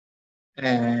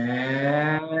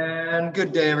And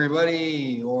good day,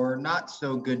 everybody, or not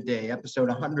so good day. Episode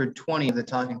 120 of the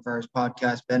Talking Friars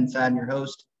podcast. Ben Fadden, your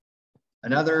host.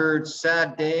 Another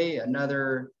sad day,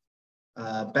 another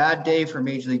bad day for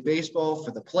Major League Baseball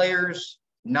for the players.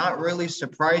 Not really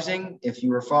surprising if you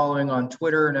were following on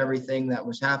Twitter and everything that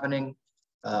was happening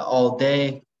all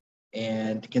day.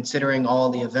 And considering all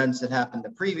the events that happened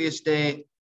the previous day,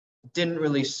 didn't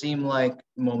really seem like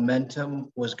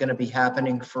momentum was going to be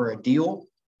happening for a deal.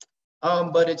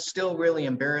 But it's still really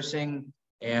embarrassing,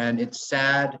 and it's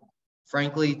sad,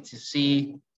 frankly, to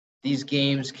see these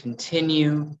games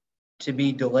continue to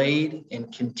be delayed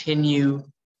and continue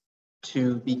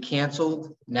to be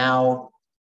canceled. Now,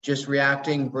 just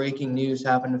reacting, breaking news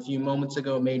happened a few moments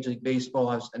ago. Major League Baseball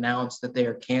has announced that they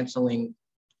are canceling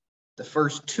the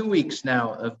first 2 weeks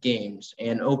now of games,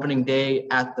 and opening day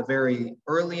at the very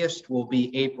earliest will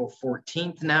be April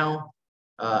 14th now.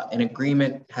 An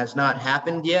agreement has not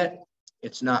happened yet.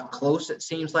 It's not close, it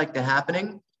seems like, to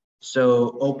happening.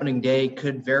 So opening day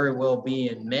could very well be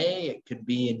in May. It could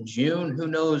be in June. Who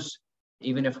knows,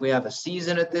 even if we have a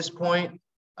season at this point,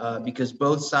 because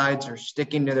both sides are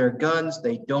sticking to their guns.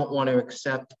 They don't want to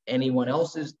accept anyone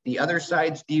else's, the other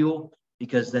side's deal,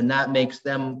 because then that makes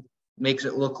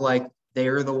it look like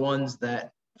they're the ones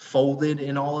that folded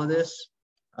in all of this.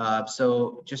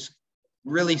 So just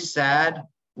really sad.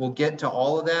 We'll get to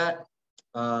all of that.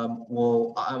 I'm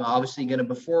obviously going to,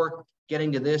 before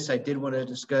getting to this, I did want to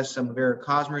discuss some of Eric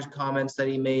Hosmer's comments that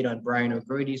he made on Brian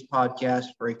O'Grady's podcast,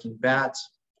 Breaking Bats.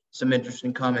 Some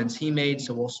interesting comments he made.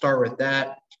 So we'll start with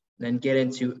that, and then get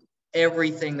into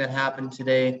everything that happened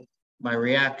today, my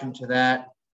reaction to that.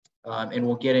 And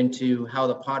we'll get into how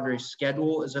the Padres'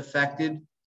 schedule is affected.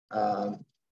 And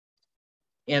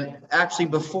actually,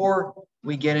 before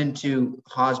we get into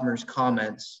Hosmer's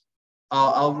comments,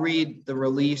 I'll read the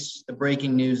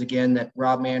breaking news again that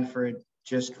Rob Manfred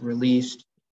just released.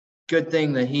 Good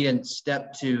thing that he didn't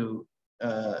step to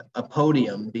a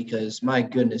podium, because my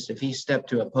goodness, if he stepped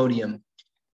to a podium,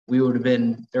 there would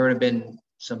have been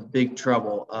some big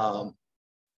trouble.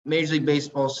 Major League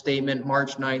Baseball statement,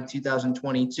 March 9th,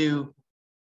 2022.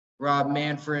 Rob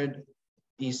Manfred,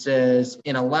 he says,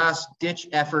 in a last-ditch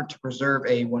effort to preserve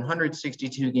a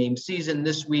 162-game season,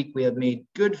 this week we have made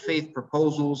good faith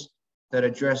proposals that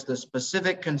address the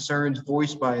specific concerns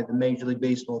voiced by the Major League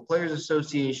Baseball Players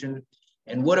Association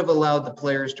and would have allowed the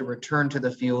players to return to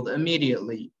the field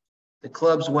immediately. The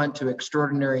clubs went to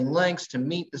extraordinary lengths to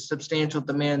meet the substantial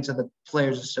demands of the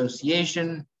Players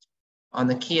Association. On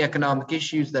the key economic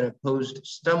issues that have posed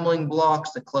stumbling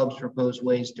blocks, the clubs proposed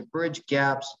ways to bridge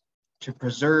gaps to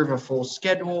preserve a full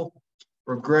schedule.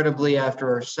 Regrettably,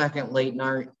 after our second late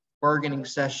night bargaining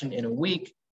session in a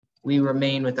week, we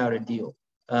remain without a deal.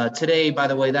 Today, by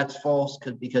the way, that's false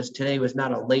because today was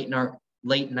not a late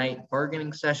night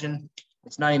bargaining session.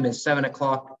 It's not even 7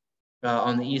 o'clock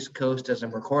on the East Coast as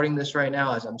I'm recording this right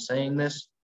now, as I'm saying this.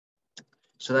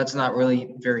 So that's not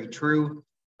really very true.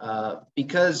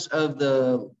 Because of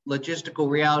the logistical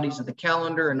realities of the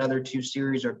calendar, another 2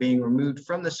 series are being removed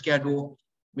from the schedule,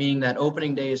 meaning that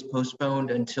opening day is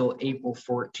postponed until April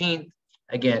 14th.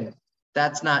 Again,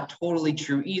 that's not totally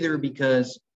true either,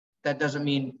 because that doesn't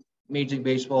mean Major League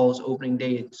Baseball's opening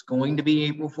day is going to be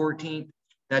April 14th.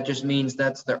 That just means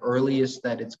that's the earliest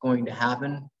that it's going to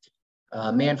happen.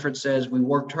 Manfred says, we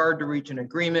worked hard to reach an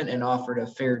agreement and offered a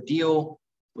fair deal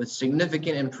with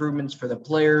significant improvements for the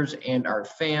players and our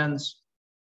fans.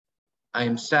 I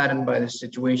am saddened by the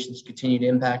situation's continued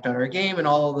impact on our game and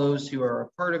all of those who are a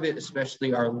part of it,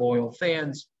 especially our loyal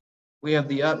fans. We have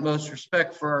the utmost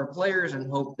respect for our players and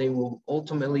hope they will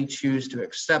ultimately choose to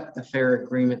accept the fair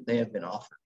agreement they have been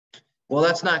offered. Well,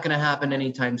 that's not going to happen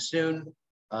anytime soon.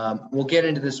 We'll get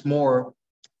into this more.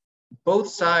 Both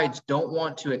sides don't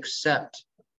want to accept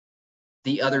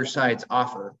the other side's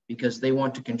offer because they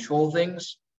want to control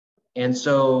things. And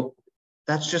so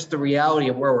that's just the reality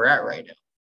of where we're at right now.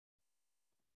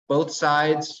 Both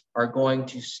sides are going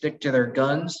to stick to their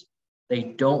guns. They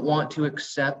don't want to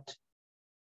accept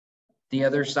the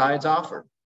other side's offer.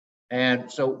 And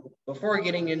so before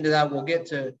getting into that, we'll get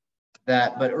to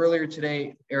that. But earlier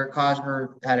today, Eric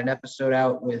Hosmer had an episode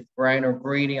out with Brian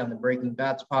O'Grady on the Breaking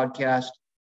Bats podcast.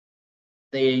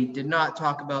 They did not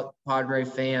talk about Padre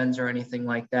fans or anything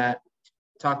like that.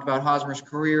 Talked about Hosmer's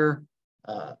career,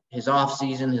 his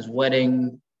offseason, his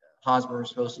wedding. Hosmer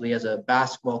supposedly has a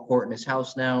basketball court in his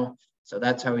house now, so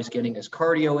that's how he's getting his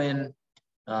cardio in.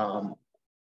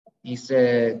 He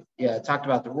said, talked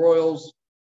about the Royals,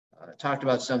 talked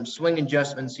about some swing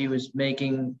adjustments he was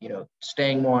making,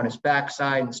 staying more on his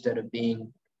backside instead of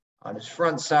being on his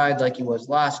front side like he was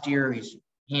last year.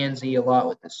 handsy a lot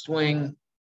with the swing,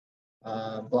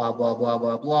 blah, blah, blah,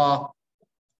 blah, blah.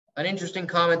 An interesting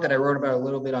comment that I wrote about a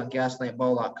little bit on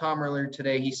gaslampball.com earlier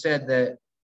today. He said that,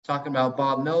 talking about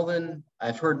Bob Melvin,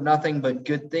 I've heard nothing but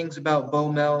good things about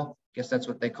Bo Mel. Guess that's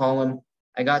what they call him.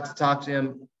 I got to talk to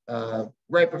him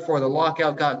right before the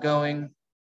lockout got going.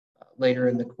 Later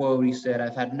in the quote, he said,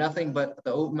 I've had nothing but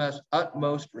the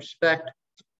utmost respect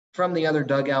from the other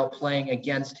dugout playing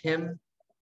against him.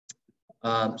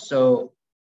 So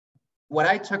what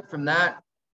I took from that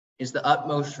is the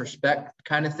utmost respect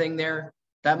kind of thing there.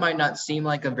 That might not seem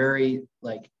like a very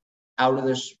out of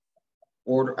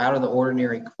the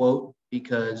ordinary quote,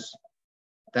 because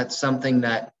that's something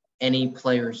that any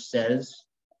player says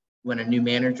when a new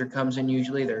manager comes in.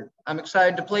 Usually I'm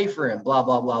excited to play for him, blah,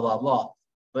 blah, blah, blah, blah.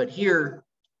 But here,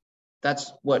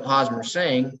 that's what Hosmer's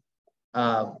saying.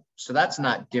 So that's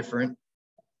not different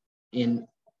in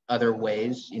other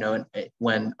ways.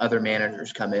 When other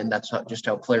managers come in, that's just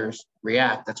how players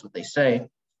react. That's what they say.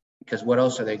 Because what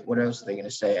else are they going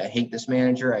to say? I hate this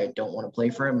manager. I don't want to play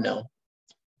for him. No.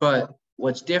 But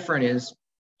what's different is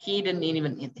he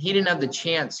didn't have the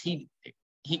chance. He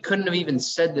couldn't have even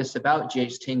said this about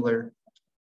Jace Tingler,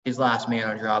 his last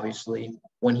manager, obviously,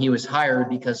 when he was hired,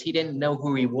 because he didn't know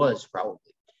who he was. Probably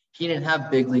he didn't have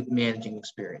big league managing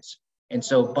experience. And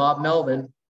so Bob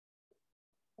Melvin,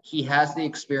 he has the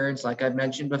experience, like I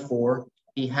mentioned before.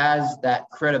 He has that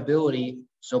credibility.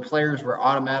 So players will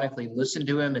automatically listen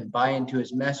to him and buy into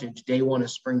his message. Day one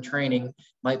of spring training,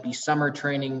 might be summer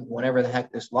training, whenever the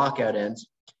heck this lockout ends.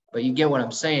 But you get what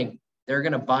I'm saying. They're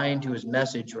going to buy into his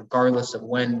message regardless of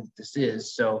when this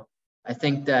is. So I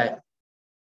think that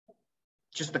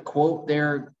just the quote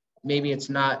there, maybe it's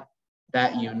not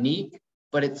that unique,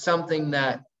 but it's something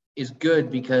that is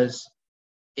good because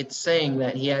it's saying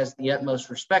that he has the utmost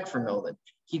respect for Melvin.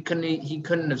 He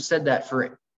couldn't have said that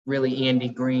for really Andy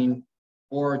Green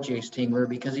or Jace Tingler,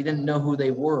 because he didn't know who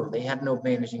they were. They had no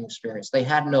managing experience. They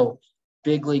had no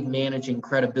big league managing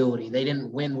credibility. They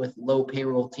didn't win with low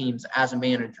payroll teams as a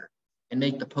manager and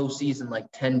make the postseason like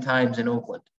 10 times in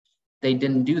Oakland. They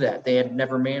didn't do that. They had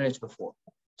never managed before.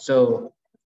 So,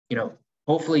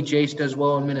 hopefully Jace does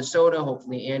well in Minnesota.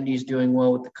 Hopefully Andy's doing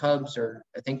well with the Cubs, or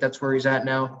I think that's where he's at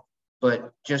now.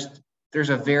 But just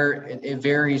it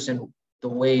varies in the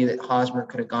way that Hosmer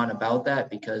could have gone about that,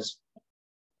 because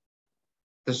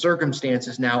the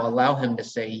circumstances now allow him to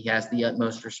say he has the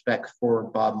utmost respect for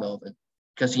Bob Melvin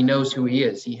because he knows who he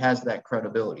is. He has that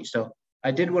credibility. So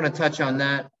I did want to touch on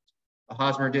that.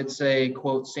 Hosmer did say,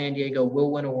 quote, San Diego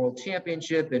will win a world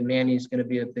championship, and Manny's going to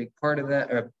be a big part of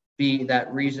that, or be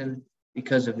that reason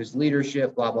because of his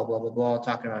leadership, blah, blah, blah, blah, blah,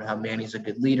 talking about how Manny's a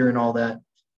good leader and all that.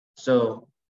 So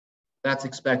that's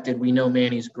expected. We know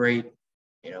Manny's great.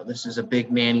 This is a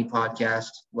big Manny podcast.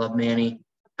 Love Manny.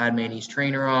 Had Manny's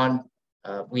trainer on.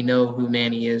 We know who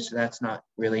Manny is, so that's not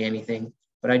really anything.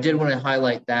 But I did want to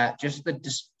highlight that.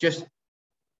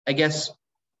 I guess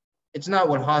it's not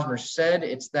what Hosmer said.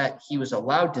 It's that he was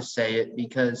allowed to say it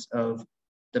because of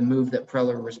the move that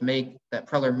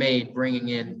Preller made, bringing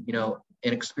in,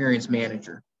 an experienced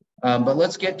manager. But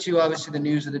let's get to, obviously, the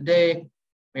news of the day.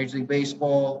 Major League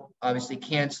Baseball, obviously,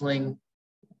 canceling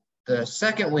the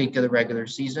second week of the regular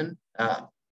season.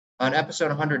 On episode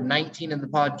 119 of the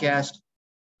podcast,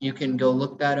 you can go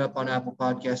look that up on Apple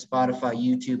Podcasts, Spotify,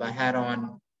 YouTube. I had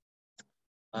on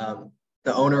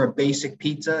the owner of Basic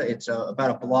Pizza. It's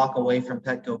about a block away from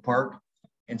Petco Park.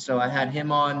 And so I had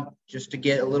him on just to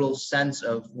get a little sense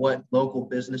of what local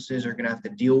businesses are going to have to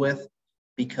deal with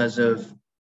because of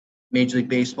Major League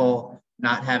Baseball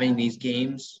not having these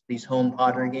games, these home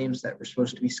Padre games that were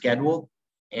supposed to be scheduled.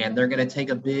 And they're going to take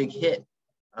a big hit.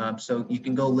 So you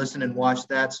can go listen and watch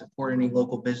that, support any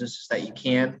local businesses that you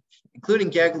can,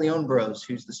 including Gaglione Bros,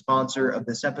 who's the sponsor of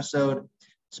this episode,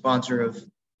 sponsor of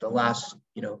the last,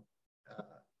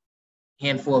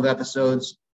 handful of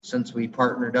episodes since we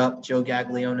partnered up. Joe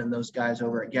Gaglione and those guys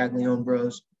over at Gaglione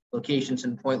Bros, locations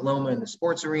in Point Loma in the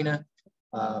sports arena.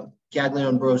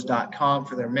 GaglioneBros.com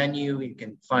for their menu. You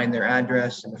can find their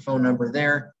address and the phone number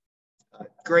there.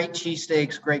 Great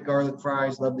cheesesteaks, great garlic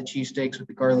fries. Love the cheesesteaks with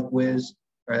the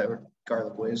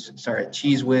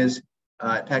Cheese Whiz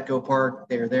at Petco Park.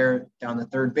 They're there down the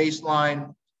third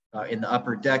baseline in the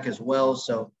upper deck as well.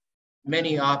 So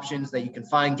many options that you can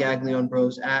find Gaglione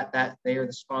Bros at. That they are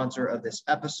the sponsor of this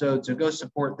episode. So go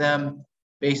support them.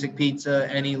 Basic Pizza,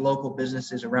 any local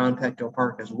businesses around Petco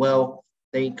Park as well.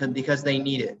 Because they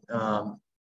need it.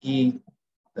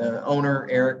 The owner,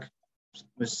 Eric,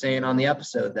 was saying on the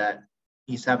episode that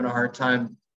he's having a hard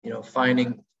time,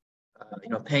 finding,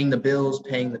 paying the bills,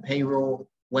 paying the payroll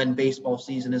when baseball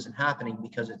season isn't happening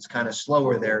because it's kind of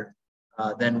slower there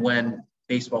than when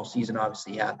baseball season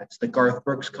obviously happens. The Garth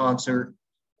Brooks concert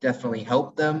definitely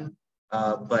helped them,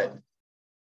 but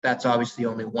that's obviously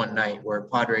only one night, where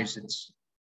Padres, it's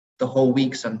the whole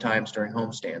week sometimes during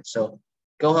homestands. So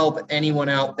go help anyone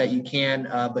out that you can.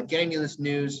 But getting to this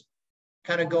news,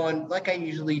 kind of going like I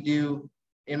usually do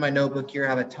in my notebook here, I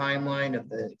have a timeline of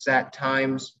the exact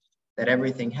times that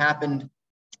everything happened.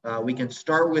 We can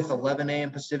start with 11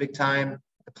 a.m. Pacific time.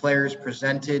 The players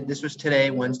presented, this was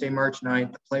today, Wednesday, March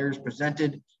 9th. The players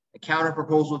presented a counter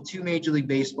proposal to Major League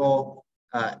Baseball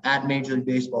at Major League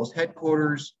Baseball's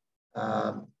headquarters.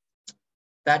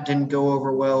 That didn't go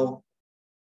over well.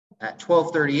 At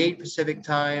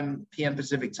 12:38 p.m.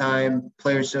 Pacific time,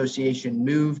 Players Association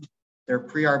moved their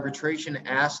pre-arbitration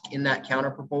ask in that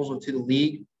counter proposal to the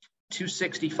league to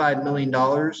 $65 million.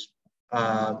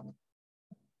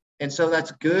 And so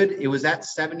that's good. It was at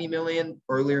 $70 million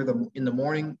earlier in the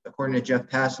morning, according to Jeff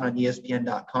Passan on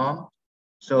ESPN.com.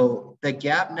 So the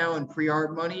gap now in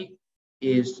pre-arb money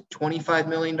is $25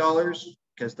 million,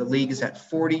 because the league is at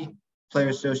 40,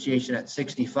 Players Association at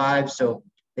 65. So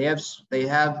they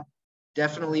have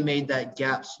definitely made that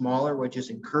gap smaller, which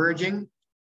is encouraging.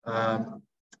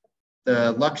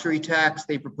 The luxury tax,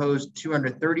 they proposed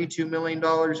 $232 million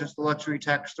as the luxury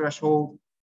tax threshold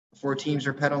before teams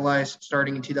are penalized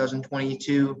starting in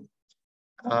 2022.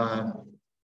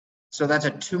 So that's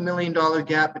a $2 million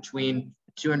gap between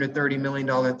the $230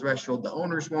 million threshold the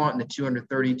owners want and the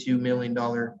 $232 million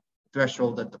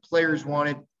threshold that the players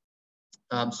wanted.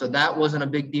 So that wasn't a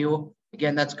big deal.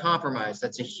 Again, that's compromise.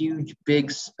 That's a huge,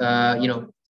 big,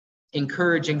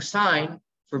 encouraging sign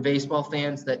for baseball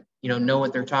fans that, know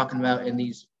what they're talking about in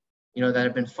these, that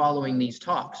have been following these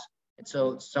talks. And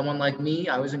so someone like me,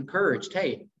 I was encouraged,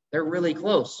 hey, they're really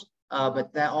close.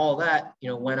 But all that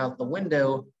went out the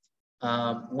window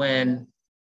when,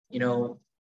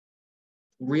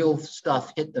 real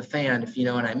stuff hit the fan, if you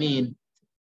know what I mean.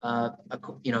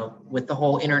 With the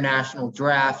whole international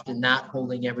draft and not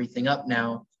holding everything up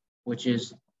now, which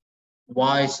is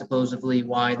supposedly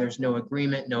why there's no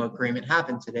agreement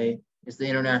happened today, is the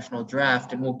international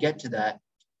draft, and we'll get to that.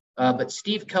 But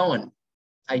Steve Cohen,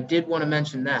 I did want to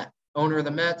mention that. Owner of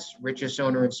the Mets, richest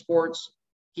owner in sports,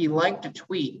 he liked a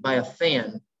tweet by a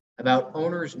fan about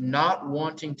owners not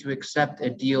wanting to accept a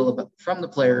deal from the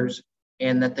players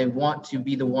and that they want to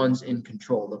be the ones in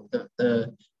control.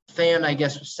 The fan, I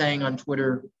guess, was saying on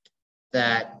Twitter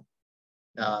that,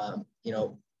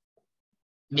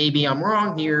 maybe I'm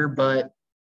wrong here, but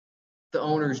the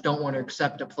owners don't want to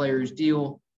accept a player's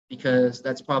deal because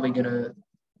that's probably going to,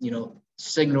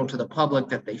 signal to the public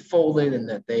that they folded and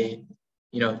that they,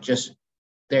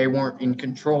 they weren't in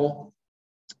control.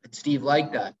 And Steve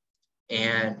liked that.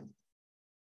 And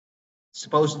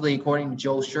supposedly, according to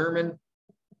Joel Sherman,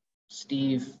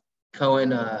 Steve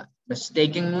Cohen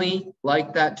mistakenly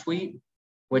liked that tweet,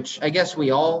 which I guess we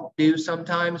all do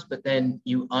sometimes, but then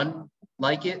you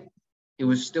unlike it. It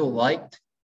was still liked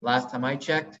last time I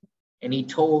checked.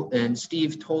 And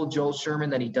Steve told Joel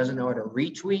Sherman that he doesn't know how to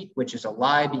retweet, which is a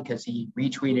lie because he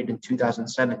retweeted in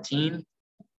 2017.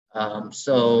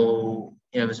 So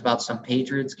it was about some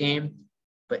Patriots game,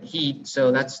 but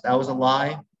that was a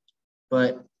lie,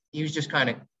 but he was just kind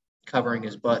of covering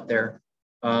his butt there.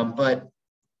 But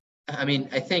I mean,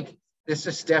 I think this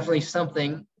is definitely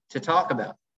something to talk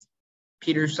about.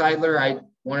 Peter Seidler, I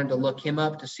wanted to look him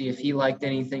up to see if he liked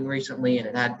anything recently, and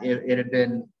it had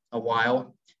been a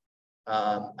while.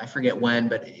 I forget when,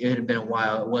 but it had been a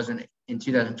while. It wasn't in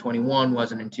 2021,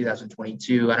 wasn't in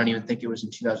 2022. I don't even think it was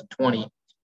in 2020.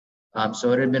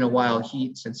 So it had been a while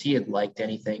since he had liked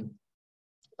anything.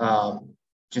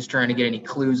 Just trying to get any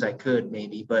clues I could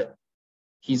maybe, but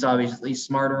he's obviously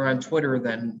smarter on Twitter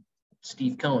than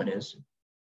Steve Cohen is.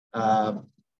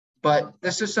 But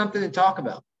this is something to talk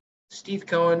about. Steve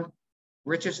Cohen,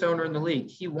 richest owner in the league.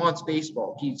 He wants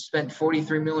baseball. He spent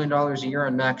 $43 million a year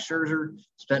on Max Scherzer,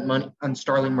 spent money on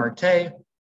Starling Marte,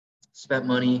 spent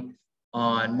money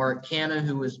on Mark Canha,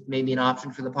 who was maybe an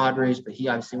option for the Padres, but he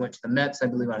obviously went to the Mets, I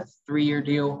believe, on a 3-year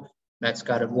deal. Mets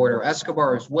got Eduardo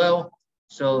Escobar as well.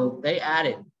 So they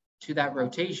added to that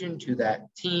rotation, to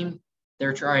that team.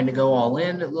 They're trying to go all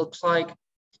in, it looks like.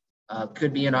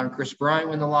 Could be in on Chris Bryant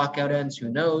when the lockout ends, who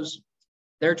knows.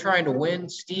 They're trying to win.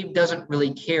 Steve doesn't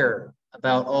really care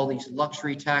about all these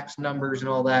luxury tax numbers and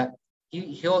all that.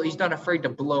 He's not afraid to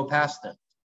blow past them.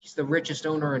 He's the richest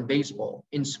owner in baseball,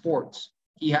 in sports.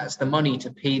 He has the money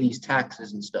to pay these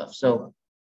taxes and stuff. So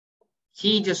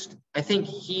I think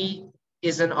he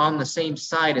isn't on the same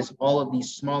side as all of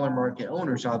these smaller market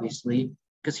owners, obviously,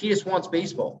 because he just wants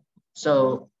baseball.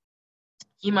 So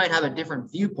he might have a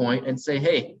different viewpoint and say,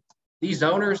 hey, these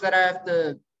owners that I have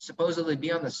to supposedly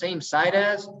be on the same side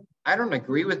as, I don't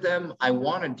agree with them. I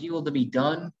want a deal to be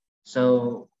done.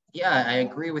 So yeah, I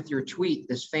agree with your tweet.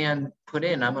 This fan put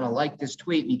in, I'm going to like this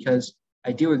tweet because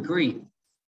I do agree.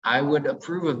 I would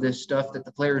approve of this stuff that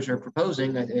the players are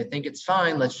proposing. I think it's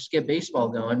fine. Let's just get baseball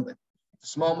going. But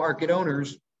small market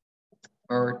owners,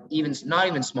 or even not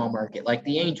even small market, like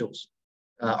the Angels,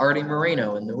 Artie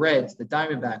Moreno and the Reds, the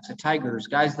Diamondbacks, the Tigers,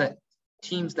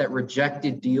 teams that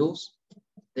rejected deals,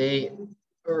 that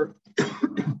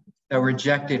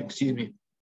rejected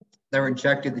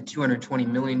the $220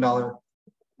 million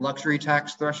luxury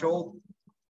tax threshold.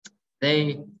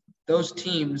 Those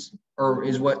teams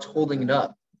is what's holding it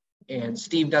up. And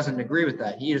Steve doesn't agree with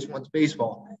that. He just wants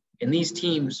baseball. And these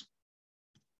teams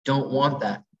don't want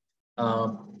that.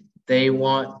 They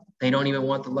don't even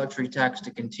want the luxury tax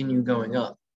to continue going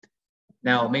up.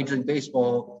 Now, Major League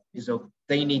Baseball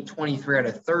they need 23 out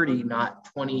of 30, not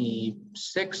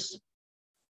 26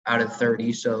 out of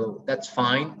 30. So that's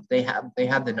fine. They have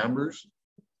the numbers,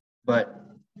 but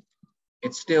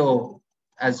it's still,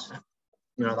 as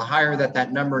you know, the higher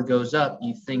that number goes up,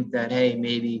 you think that, hey,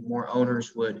 maybe more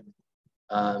owners would,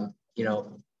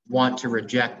 want to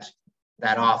reject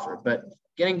that offer. But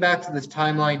getting back to this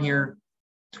timeline here,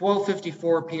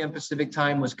 12:54 p.m. Pacific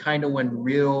time was kind of when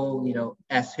real,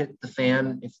 S hit the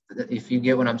fan, if you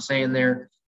get what I'm saying there.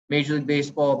 Major League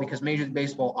Baseball, because Major League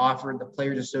Baseball offered the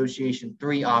Players Association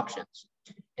 3 options.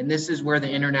 And this is where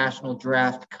the international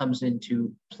draft comes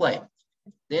into play.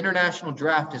 The international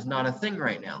draft is not a thing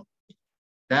right now.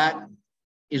 That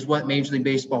is what Major League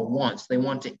Baseball wants. They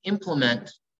want to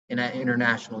implement an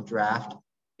international draft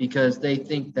because they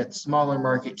think that smaller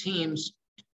market teams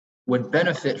would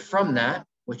benefit from that,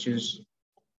 which is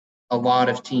a lot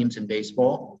of teams in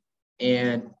baseball.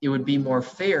 And it would be more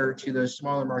fair to those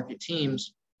smaller market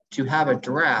teams to have a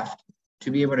draft,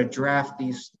 to be able to draft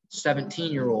these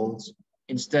 17-year-olds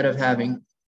instead of having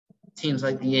teams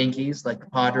like the Yankees, like the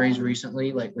Padres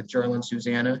recently, like with Jarlin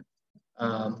Susana,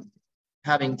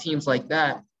 having teams like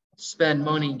that spend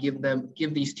money,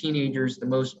 give these teenagers the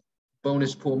most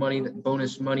bonus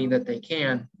money that they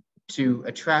can to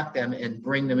attract them and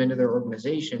bring them into their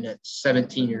organization at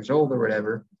 17 years old or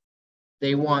whatever.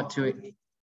 They want to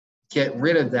get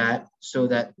rid of that so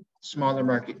that smaller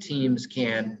market teams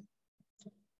can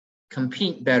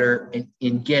compete better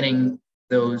in getting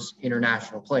those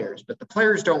international players. But the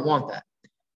players don't want that.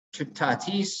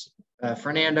 Tatis,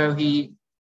 Fernando, he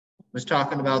was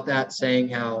talking about that, saying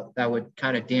how that would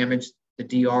kind of damage the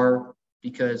DR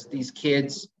because these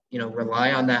kids,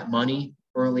 rely on that money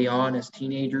early on as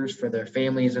teenagers for their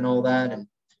families and all that. And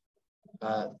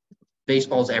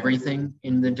baseball's everything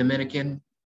in the Dominican.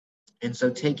 And so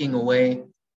taking away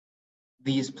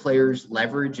these players'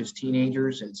 leverage as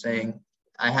teenagers and saying,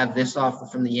 I have this offer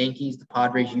from the Yankees, the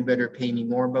Padres, you better pay me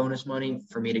more bonus money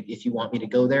if you want me to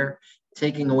go there,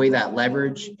 taking away that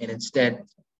leverage and instead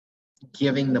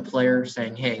giving the player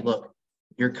saying, hey, look,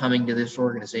 you're coming to this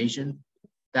organization.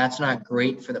 That's not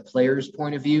great for the players'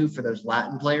 point of view, for those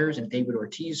Latin players. And David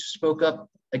Ortiz spoke up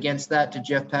against that to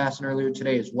Jeff Passan earlier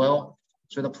today as well.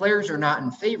 So the players are not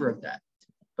in favor of that.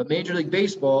 But Major League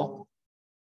Baseball,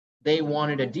 they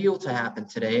wanted a deal to happen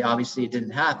today. Obviously, it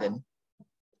didn't happen.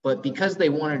 But because they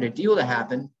wanted a deal to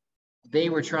happen, they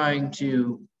were trying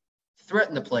to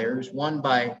threaten the players, one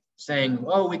by saying,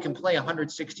 oh, we can play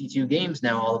 162 games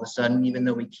now all of a sudden, even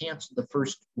though we canceled the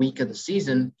first week of the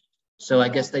season. So I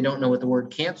guess they don't know what the word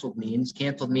canceled means.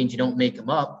 Canceled means you don't make them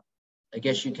up. I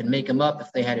guess you can make them up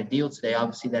if they had a deal today.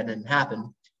 Obviously, that didn't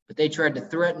happen. But they tried to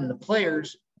threaten the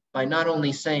players by not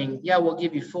only saying, yeah, we'll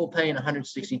give you full pay in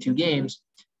 162 games,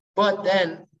 but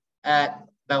then at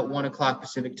about 1 o'clock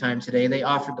Pacific time today, they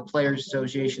offered the Players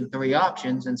Association 3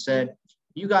 options and said,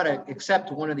 you got to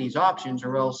accept one of these options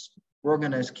or else we're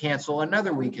going to cancel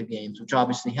another week of games, which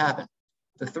obviously happened.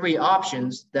 The 3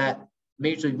 options that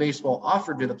Major League Baseball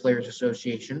offered to the Players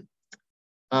Association,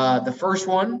 the first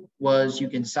one was you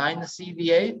can sign the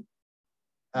CBA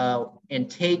and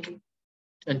take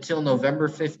until November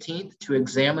 15th to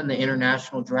examine the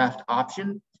international draft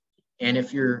option. And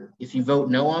if you vote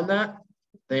no on that,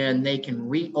 then they can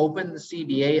reopen the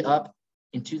CBA up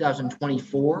in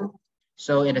 2024.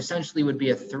 So it essentially would be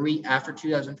after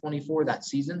 2024, that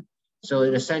season. So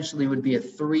it essentially would be a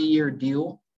 3-year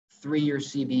deal, 3-year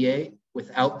CBA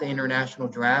without the international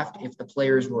draft if the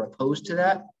players were opposed to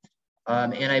that.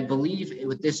 And I believe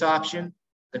with this option,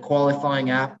 the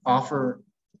qualifying offer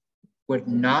would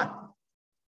not,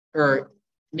 or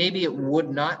maybe it would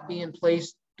not be in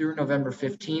place through November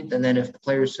 15th. And then if the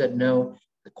players said no,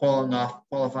 the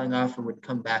qualifying offer would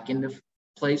come back into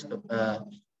place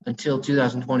until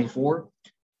 2024.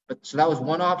 So that was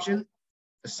one option.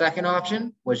 The second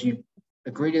option was you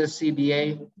agree to the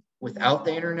CBA without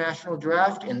the international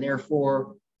draft, and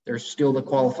therefore there's still the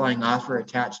qualifying offer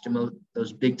attached to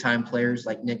those big-time players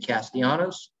like Nick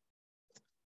Castellanos,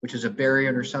 which is a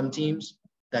barrier to some teams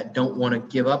that don't want to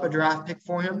give up a draft pick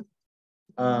for him.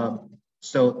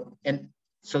 So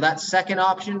that second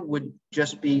option would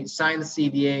just be sign the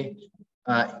CBA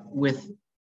with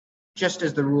just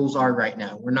as the rules are right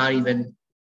now. We're not even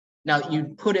now. You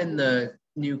put in the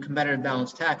new competitive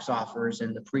balance tax offers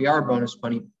and the pre-R bonus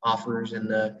money offers and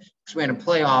the expanded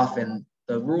playoff and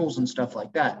the rules and stuff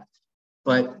like that.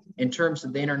 But in terms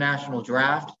of the international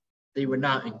draft, they would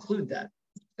not include that.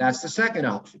 That's the second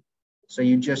option. So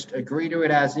you just agree to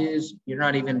it as is. You're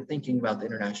not even thinking about the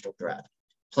international draft.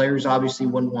 Players obviously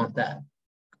wouldn't want that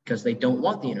because they don't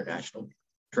want the international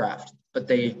draft, but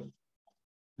they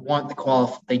want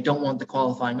they don't want the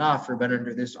qualifying offer, but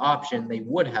under this option, they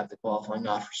would have the qualifying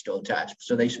offer still attached.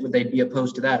 So they'd be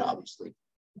opposed to that, obviously.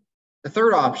 The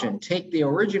third option, take the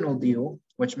original deal,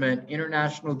 which meant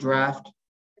international draft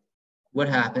would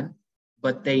happen,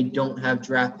 but they don't have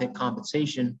draft pick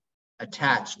compensation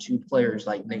attached to players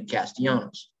like Nick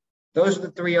Castellanos. Those are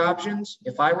the three options.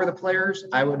 If I were the players,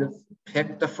 I would have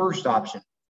picked the first option.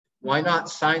 Why not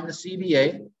sign the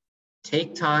CBA,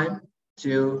 take time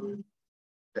to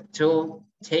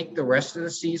take the rest of the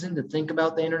season to think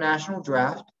about the international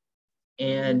draft,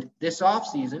 and this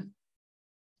offseason,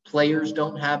 players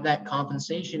don't have that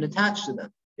compensation attached to them.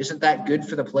 Isn't that good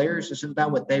for the players? Isn't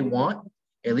that what they want?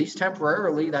 At least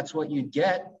temporarily, that's what you'd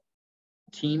get.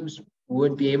 Teams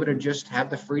would be able to just have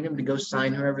the freedom to go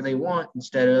sign whoever they want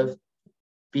instead of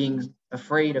being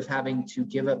afraid of having to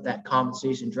give up that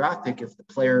compensation draft pick if the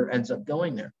player ends up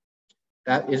going there.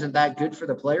 Isn't that good for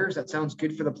the players? That sounds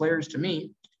good for the players to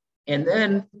me. And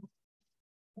then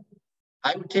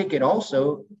I would take it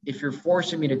also if you're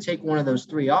forcing me to take one of those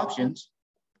three options,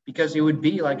 because it would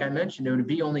be, like I mentioned, it would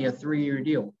be only a 3-year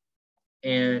deal.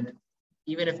 And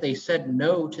even if they said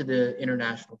no to the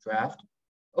international draft,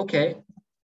 okay,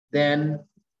 then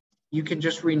you can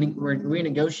just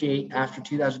renegotiate after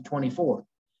 2024.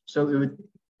 So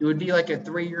it would be like a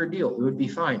 3-year deal. It would be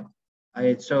fine.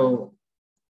 So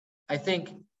I think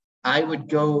I would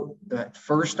go the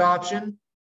first option,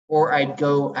 or I'd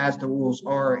go as the rules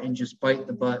are and just bite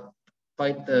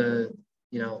the,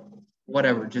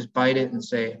 whatever, just bite it and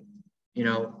say,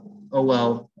 oh,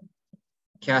 well,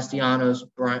 Castellanos,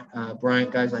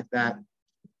 Bryant, guys like that,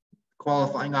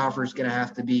 qualifying offer is going to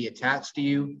have to be attached to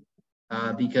you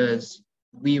because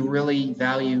we really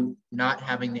value not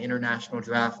having the international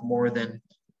draft more than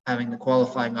having the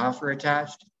qualifying offer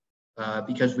attached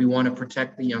because we want to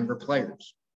protect the younger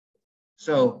players.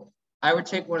 So I would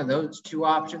take one of those two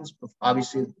options.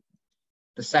 Obviously,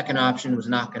 the second option was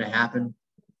not going to happen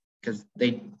because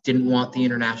they didn't want the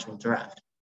international draft.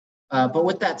 But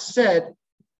with that said,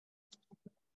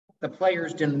 the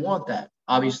players didn't want that.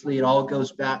 Obviously, it all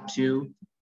goes back to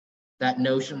that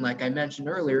notion, like I mentioned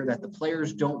earlier, that the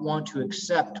players don't want to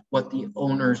accept what the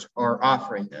owners are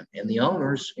offering them. And the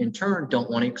owners, in turn, don't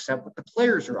want to accept what the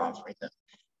players are offering them.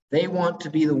 They want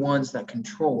to be the ones that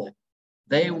control it.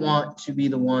 They want to be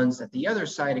the ones that the other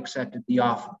side accepted the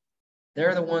offer.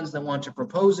 They're the ones that want to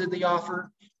propose the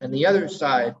offer, and the other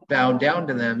side bow down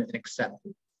to them and accept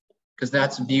it, because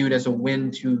that's viewed as a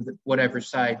win to whatever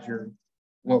side we're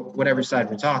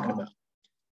talking about.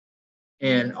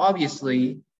 And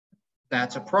obviously,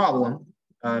 that's a problem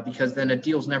because then a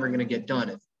deal's never going to get done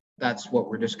if that's what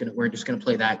we're just going to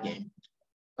play that game.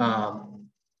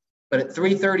 But at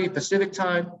 3:30 Pacific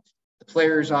time, the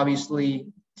players obviously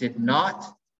did not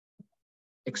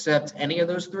accept any of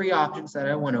those three options that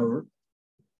I went over.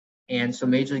 And so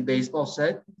Major League Baseball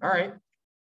said, all right,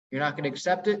 you're not going to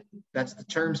accept it. That's the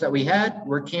terms that we had.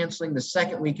 We're canceling the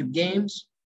second week of games.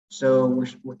 So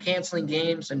we're canceling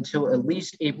games until at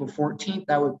least April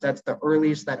 14th. That's the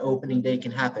earliest that opening day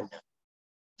can happen now.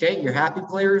 Okay, you're happy,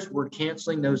 players? We're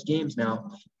canceling those games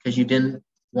now because you didn't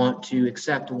want to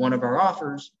accept one of our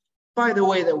offers, by the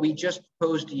way, that we just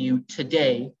proposed to you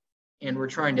today and we're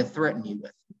trying to threaten you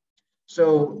with.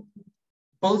 So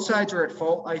both sides are at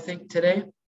fault, I think, today.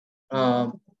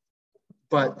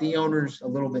 But the owners a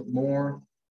little bit more,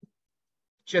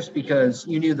 just because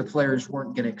you knew the players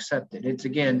weren't going to accept it. It's,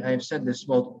 again, I've said this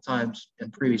multiple times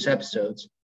in previous episodes.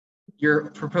 You're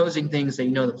proposing things that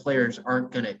you know the players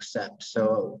aren't going to accept.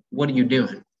 So what are you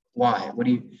doing? Why?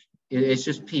 It's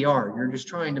just PR. You're just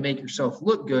trying to make yourself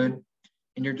look good.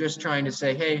 And you're just trying to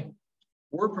say, hey,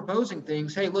 we're proposing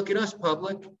things. Hey, look at us,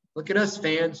 public. Look at us,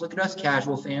 fans. Look at us,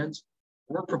 casual fans.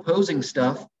 We're proposing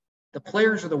stuff. The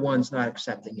players are the ones not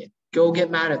accepting it. Go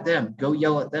get mad at them. Go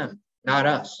yell at them, not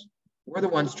us. We're the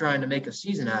ones trying to make a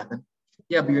season happen.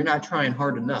 Yeah, but you're not trying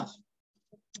hard enough.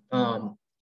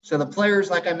 So the players,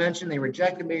 like I mentioned, they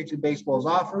rejected Major League Baseball's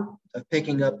offer of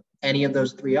picking up any of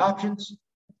those three options.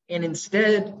 And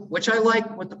instead, which I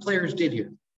like what the players did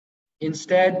here,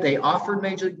 instead, they offered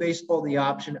Major League Baseball the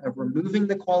option of removing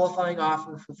the qualifying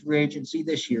offer for free agency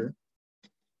this year.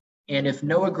 And if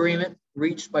no agreement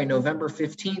reached by November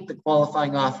 15th, the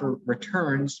qualifying offer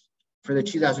returns for the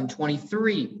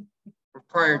 2023 or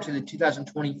prior to the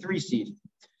 2023 season.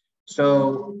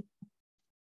 So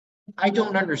I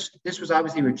don't understand. This was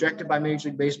obviously rejected by Major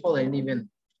League Baseball. I don't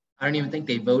even think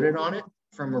they voted on it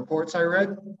from reports I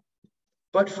read.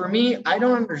 But for me, I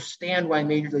don't understand why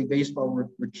Major League Baseball would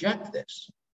reject this.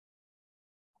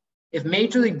 If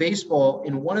Major League Baseball,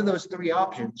 in one of those three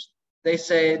options, they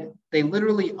said they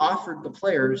literally offered the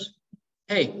players,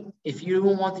 hey, if you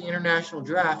don't want the international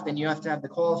draft, then you have to have the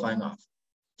qualifying offer.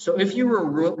 So if you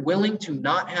were willing to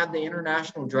not have the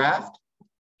international draft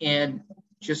and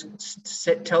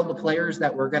just tell the players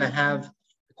that we're going to have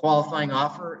the qualifying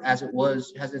offer as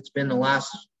it's been the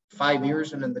last 5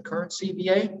 years and in the current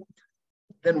CBA,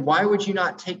 then why would you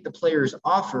not take the players'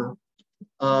 offer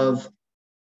of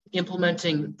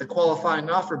implementing the qualifying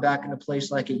offer back into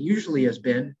place like it usually has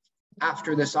been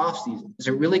after this offseason? Is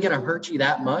it really going to hurt you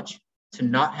that much to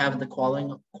not have the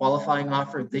qualifying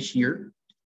offer this year?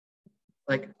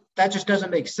 Like, that just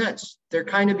doesn't make sense. They're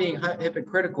kind of being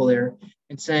hypocritical there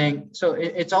and saying, so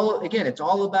it's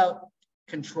all about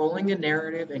controlling a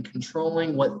narrative and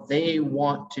controlling what they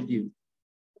want to do.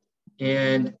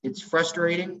 And it's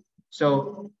frustrating.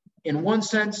 So in one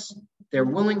sense, they're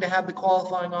willing to have the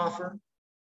qualifying offer,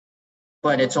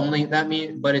 but it's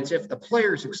if the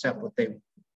players accept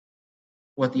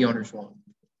what the owners want.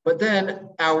 But then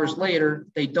hours later,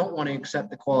 they don't want to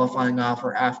accept the qualifying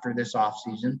offer after this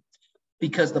offseason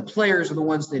because the players are the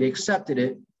ones that accepted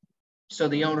it. So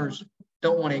the owners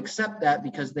don't want to accept that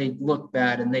because they look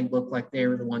bad and they look like they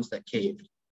were the ones that caved.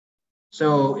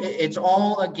 So it's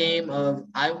all a game of,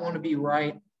 I want to be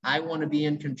right. I want to be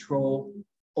in control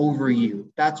over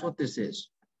you. That's what this is.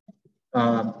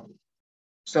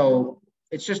 So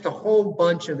it's just a whole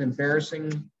bunch of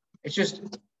embarrassing.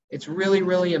 It's really,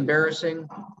 really embarrassing.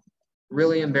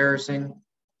 Really embarrassing.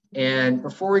 And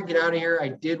before we get out of here, I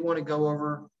did want to go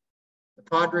over the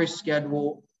Padres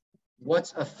schedule,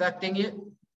 what's affecting it,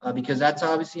 because that's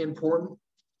obviously important.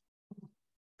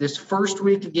 This first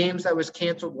week of games that was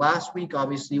canceled last week,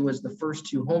 obviously, was the first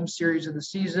two home series of the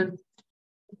season.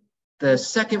 The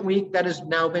second week that has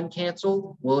now been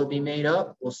canceled, will it be made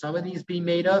up? Will some of these be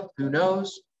made up? Who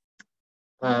knows?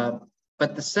 But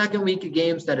the second week of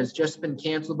games that has just been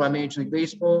canceled by Major League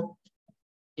Baseball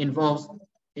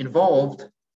involved,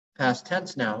 past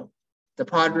tense now, the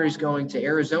Padres going to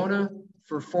Arizona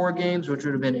for 4 games, which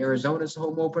would have been Arizona's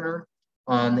home opener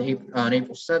on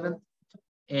April 7th,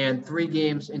 and 3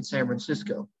 games in San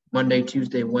Francisco, Monday,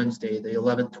 Tuesday, Wednesday, the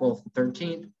 11th, 12th, and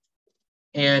 13th.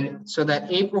 And so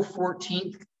that April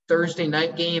 14th Thursday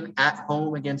night game at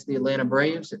home against the Atlanta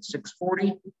Braves at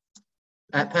 6:40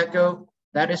 at Petco,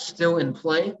 that is still in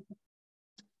play.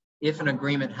 If an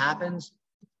agreement happens,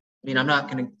 I mean, I'm not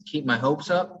going to keep my hopes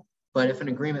up, but if an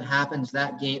agreement happens,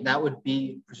 that would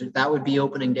be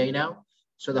opening day now.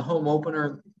 So the home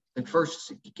opener, the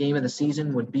first game of the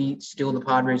season, would be still the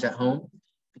Padres at home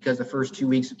because the first 2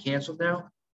 weeks are canceled now.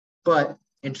 But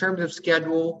in terms of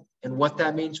schedule and what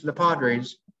that means for the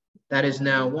Padres, that is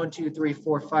now 1, 2, 3,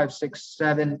 4, 5, 6,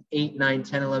 7, 8, 9,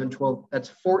 10, 11, 12. That's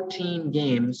 14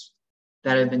 games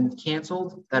that have been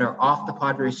canceled that are off the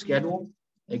Padres schedule.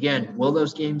 Again, will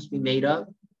those games be made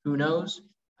up? Who knows?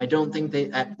 I don't think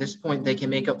at this point they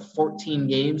can make up 14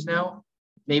 games now.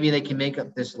 Maybe they can make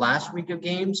up this last week of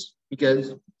games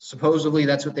because supposedly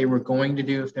that's what they were going to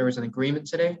do if there was an agreement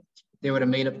today. They would have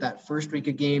made up that first week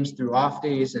of games through off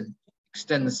days and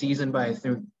extend the season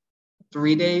through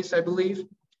 3 days, I believe.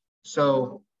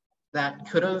 So that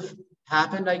could have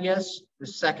happened, I guess. The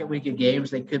second week of games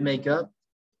they could make up.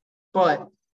 But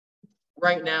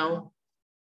right now,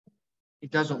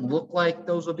 it doesn't look like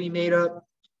those will be made up.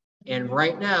 And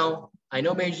right now, I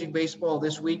know Major League Baseball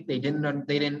this week, they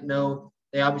didn't know.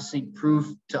 They obviously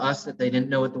proved to us that they didn't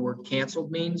know what the word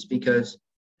canceled means because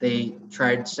they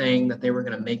tried saying that they were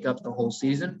going to make up the whole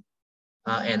season.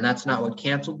 And that's not what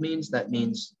canceled means. That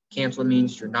means canceled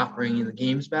means you're not bringing the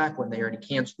games back when they already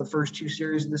canceled the first 2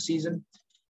 series of the season.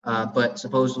 But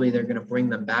supposedly they're going to bring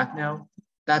them back now.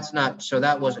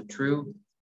 That wasn't true.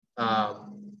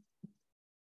 Now,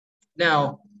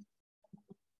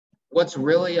 what's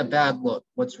really a bad look,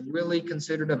 what's really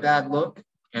considered a bad look,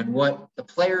 and what the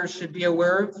players should be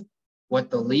aware of, what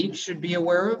the league should be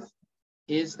aware of,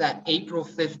 is that April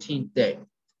 15th day.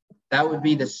 That would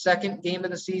be the second game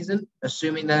of the season,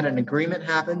 assuming that an agreement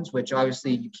happens, which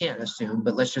obviously you can't assume,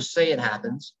 but let's just say it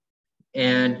happens.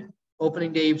 And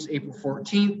opening day is April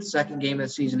 14th, second game of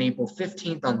the season, April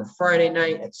 15th on the Friday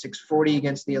night at 6:40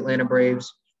 against the Atlanta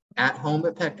Braves at home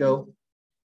at Petco.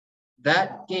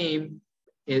 That game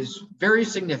is very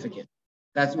significant.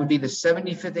 That would be the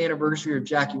 75th anniversary of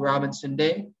Jackie Robinson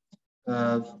Day.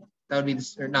 That would be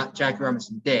not Jackie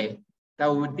Robinson Day. That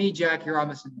would be Jackie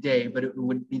Robinson Day, but it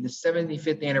would be the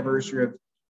 75th anniversary of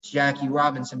Jackie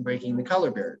Robinson breaking the color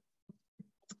barrier.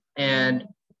 And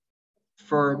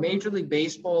for Major League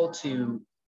Baseball to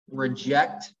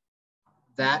reject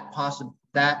that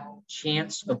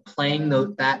chance of playing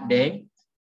that day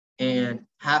and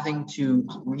having to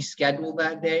reschedule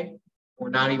that day,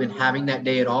 or not even having that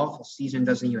day at all, if the season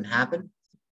doesn't even happen,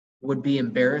 would be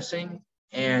embarrassing.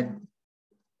 And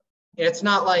it's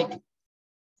not like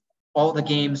all the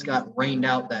games got rained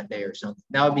out that day or something.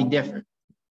 That would be different.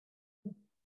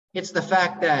 It's the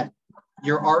fact that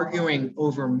you're arguing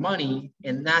over money,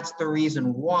 and that's the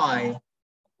reason why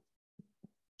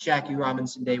Jackie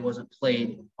Robinson Day wasn't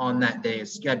played on that day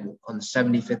as scheduled, on the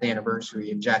 75th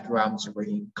anniversary of Jackie Robinson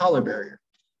breaking the color barrier.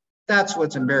 That's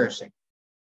what's embarrassing.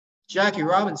 Jackie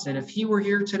Robinson, if he were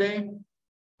here today,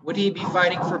 would he be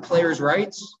fighting for players'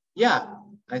 rights? Yeah,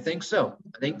 I think so.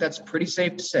 I think that's pretty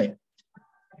safe to say.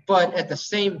 But at the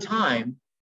same time,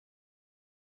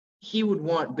 he would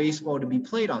want baseball to be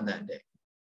played on that day.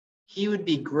 He would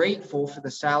be grateful for the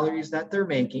salaries that they're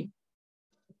making.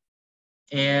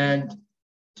 And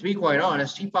to be quite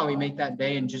honest, he'd probably make that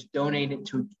day and just donate it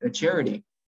to a charity.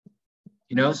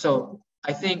 So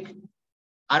I think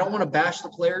I don't want to bash the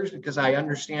players because I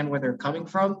understand where they're coming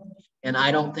from. And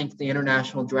I don't think the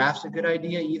international draft's a good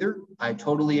idea either. I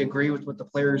totally agree with what the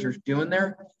players are doing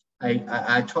there.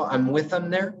 I'm with them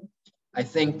there. I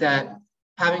think that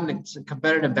having the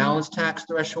competitive balance tax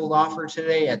threshold offer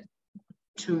today at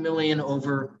 $2 million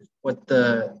over what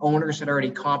the owners had already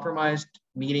compromised,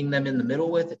 meeting them in the middle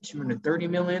with at $230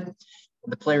 million.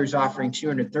 The players offering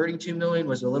 $232 million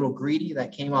was a little greedy.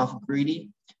 That came off greedy.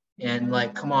 And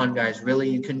come on, guys, really?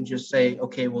 You couldn't just say,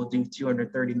 okay, we'll do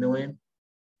 $230 million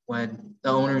when the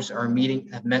owners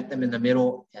have met them in the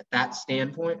middle at that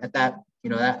standpoint, at that,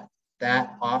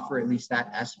 that offer, at least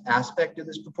that aspect of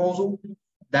this proposal.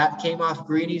 That came off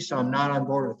greedy, so I'm not on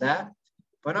board with that.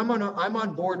 But I'm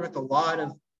on board with a lot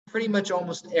of pretty much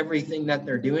almost everything that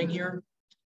they're doing here.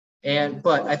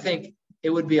 But I think it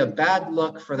would be a bad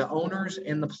look for the owners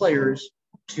and the players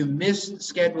to miss the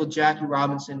scheduled Jackie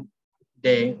Robinson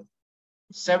Day,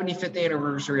 75th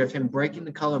anniversary of him breaking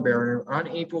the color barrier on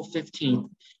April 15th,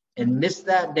 and miss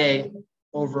that day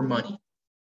over money.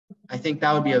 I think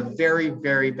that would be a very,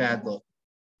 very bad look.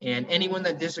 And anyone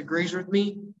that disagrees with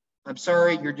me, I'm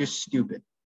sorry, you're just stupid.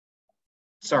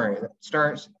 Sorry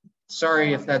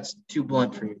if that's too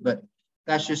blunt for you, but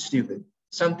that's just stupid.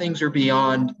 Some things are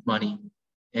beyond money,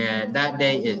 and that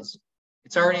day is.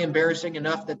 It's already embarrassing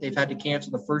enough that they've had to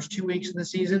cancel the first 2 weeks of the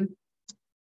season.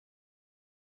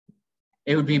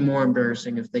 It would be more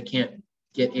embarrassing if they can't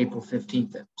get April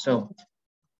 15th in. So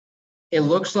it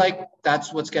looks like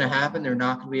that's what's going to happen. They're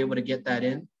not going to be able to get that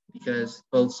in because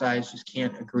both sides just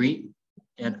can't agree.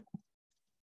 And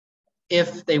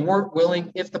if the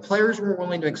players weren't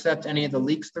willing to accept any of the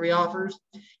league's 3 offers,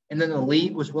 and then the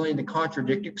league was willing to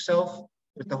contradict itself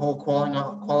with the whole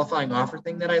qualifying offer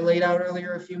thing that I laid out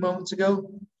earlier a few moments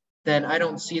ago, then I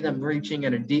don't see them reaching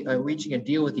a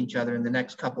deal with each other in the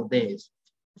next couple of days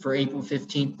for April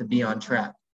 15th to be on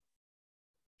track.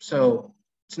 So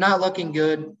it's not looking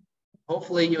good.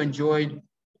 Hopefully you enjoyed,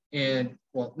 and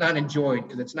well, not enjoyed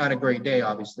because it's not a great day,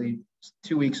 obviously.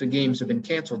 2 weeks of games have been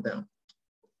canceled now.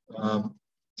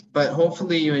 But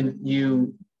hopefully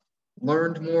you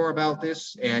learned more about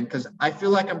this, and because I feel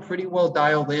like I'm pretty well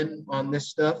dialed in on this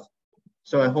stuff.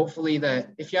 So hopefully that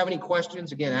if you have any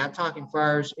questions, again, at Talking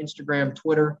Friars, Instagram,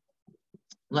 Twitter,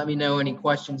 let me know any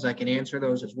questions. I can answer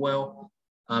those as well.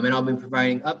 And I'll be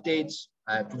providing updates.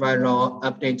 I provided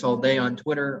updates all day on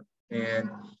Twitter and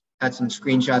had some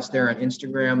screenshots there on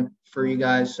Instagram for you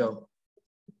guys. So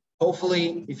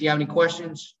hopefully if you have any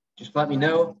questions, just let me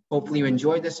know. Hopefully you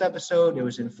enjoyed this episode. It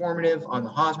was informative on the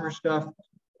Hosmer stuff,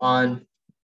 on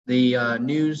the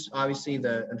news, obviously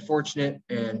the unfortunate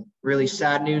and really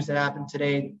sad news that happened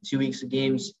today. 2 weeks of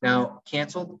games now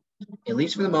canceled, at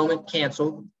least for the moment,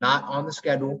 canceled, not on the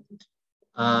schedule.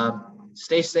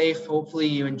 Stay safe. Hopefully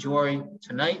you enjoy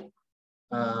tonight.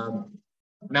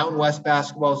 Mountain West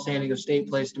basketball, San Diego State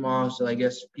plays tomorrow. So I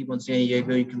guess people in San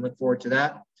Diego, you can look forward to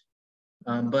that.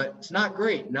 But it's not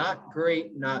great.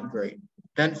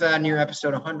 Ben Fadden here,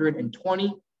 episode 120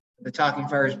 of the Talking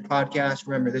Friars podcast.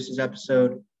 Remember, this is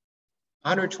episode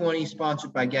 120,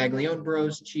 sponsored by Gaglione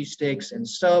Bros, cheesesteaks and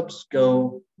subs.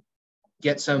 Go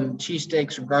get some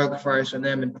cheesesteaks or garlic fries from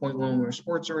them in Point Loma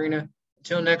Sports Arena.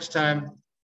 Until next time,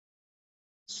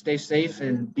 stay safe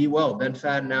and be well. Ben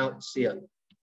Fadden out. See ya.